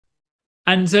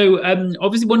And so,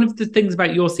 obviously, one of the things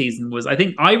about your season was I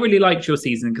think I really liked your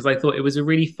season because I thought it was a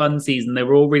really fun season. They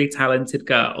were all really talented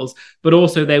girls, but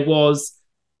also there was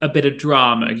a bit of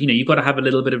drama. You know, you've got to have a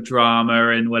little bit of drama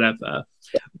and whatever.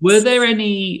 Were there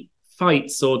any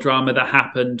fights or drama that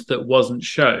happened that wasn't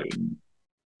shown?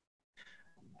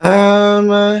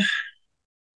 Um,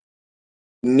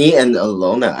 Me and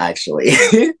Ilona actually.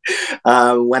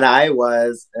 When I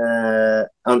was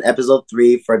on episode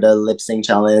 3 for the lip sync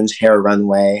challenge, Hair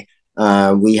Runway,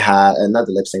 we had not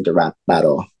the lip sync, the rap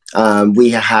battle.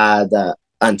 We had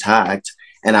Untucked,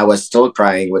 and I was still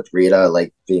crying with Rita,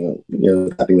 like being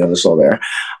tapping me on the shoulder.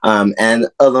 And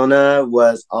Ilona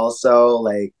was also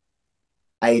like,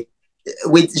 I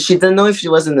she didn't know if she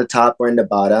was in the top or in the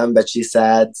bottom, but she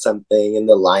said something in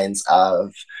the lines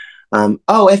of,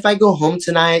 oh, if I go home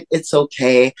tonight, it's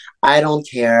okay. I don't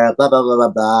care. Blah blah blah blah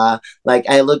blah. Like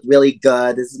I look really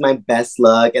good. This is my best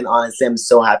look, and honestly, I'm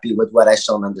so happy with what I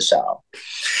shown on the show.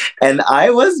 And I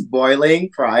was boiling,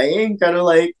 crying, kind of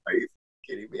like, are you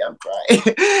kidding me? I'm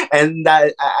crying. And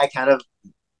that I kind of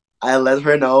I let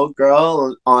her know,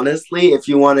 girl. Honestly, if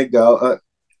you want to go,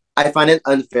 I find it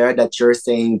unfair that you're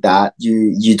saying that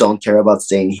you don't care about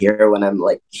staying here when I'm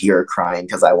like here crying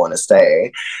because I want to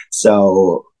stay.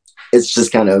 So it's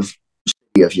just kind of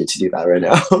shitty of you to do that right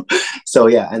now. So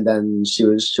yeah, and then she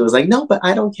was like, no, but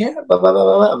I don't care. Blah, blah, blah,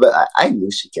 blah, blah. But I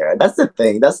knew she cared. That's the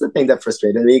thing. That's the thing that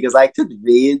frustrated me because I could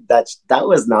read that that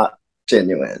was not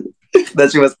genuine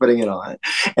that she was putting it on,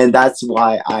 and that's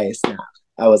why I snapped.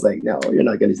 I was like, no, you're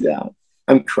not gonna do that.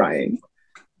 I'm crying.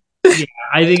 Yeah,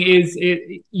 I think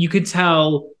you could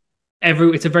tell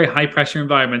it's a very high pressure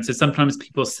environment. So sometimes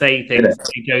people say It things is.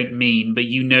 they don't mean, but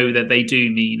you know that they do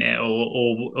mean it,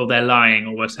 or they're lying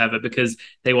or whatever because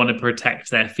they want to protect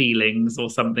their feelings or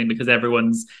something because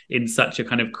everyone's in such a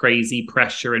kind of crazy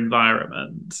pressure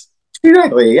environment.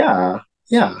 Exactly. Yeah.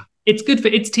 Yeah. It's good for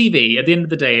it's TV. At the end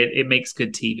of the day, it makes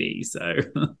good TV. So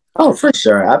Oh, for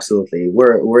sure. Absolutely.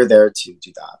 We're there to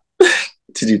do that.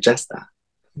 To do just that.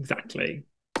 exactly.